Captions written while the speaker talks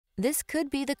This could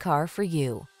be the car for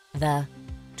you. The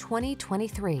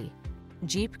 2023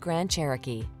 Jeep Grand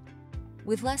Cherokee.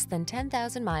 With less than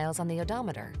 10,000 miles on the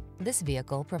odometer, this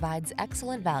vehicle provides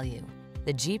excellent value.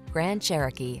 The Jeep Grand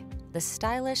Cherokee, the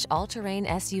stylish all-terrain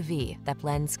SUV that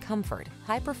blends comfort,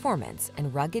 high performance,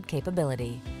 and rugged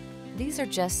capability. These are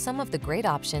just some of the great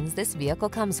options this vehicle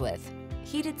comes with: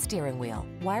 heated steering wheel,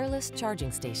 wireless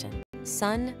charging station,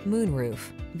 sun, moonroof,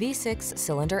 V6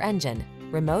 cylinder engine,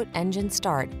 remote engine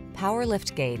start, power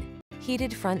liftgate,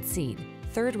 heated front seat,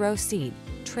 third row seat,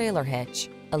 trailer hitch,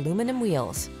 aluminum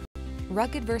wheels.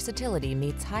 Rugged versatility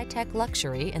meets high-tech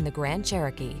luxury in the Grand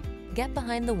Cherokee. Get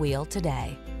behind the wheel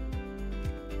today.